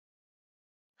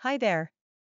Hi there.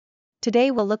 Today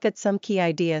we'll look at some key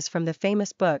ideas from the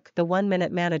famous book The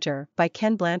 1-Minute Manager by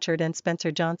Ken Blanchard and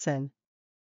Spencer Johnson.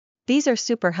 These are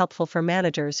super helpful for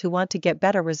managers who want to get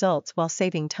better results while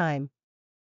saving time.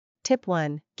 Tip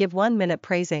 1. Give 1-minute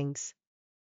praisings.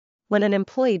 When an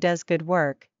employee does good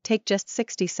work, take just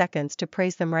 60 seconds to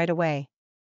praise them right away.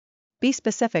 Be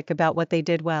specific about what they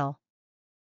did well.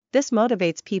 This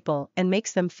motivates people and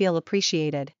makes them feel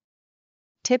appreciated.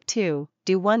 Tip 2.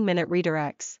 Do 1-minute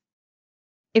redirects.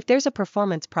 If there's a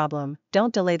performance problem,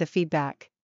 don't delay the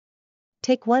feedback.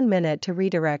 Take 1 minute to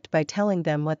redirect by telling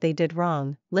them what they did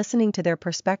wrong, listening to their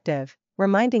perspective,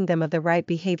 reminding them of the right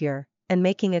behavior, and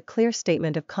making a clear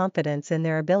statement of confidence in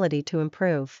their ability to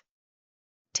improve.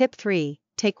 Tip 3.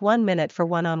 Take 1 minute for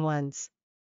one-on-ones.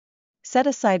 Set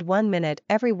aside 1 minute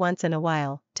every once in a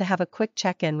while to have a quick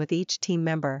check-in with each team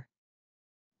member.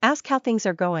 Ask how things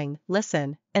are going,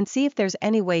 listen, and see if there's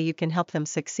any way you can help them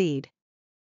succeed.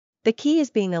 The key is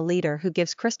being a leader who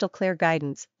gives crystal clear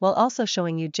guidance while also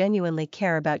showing you genuinely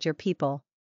care about your people.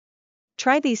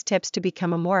 Try these tips to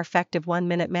become a more effective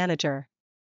 1-minute manager.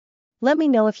 Let me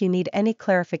know if you need any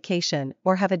clarification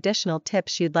or have additional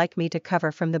tips you'd like me to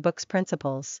cover from the book's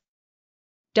principles.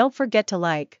 Don't forget to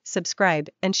like, subscribe,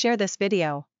 and share this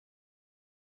video.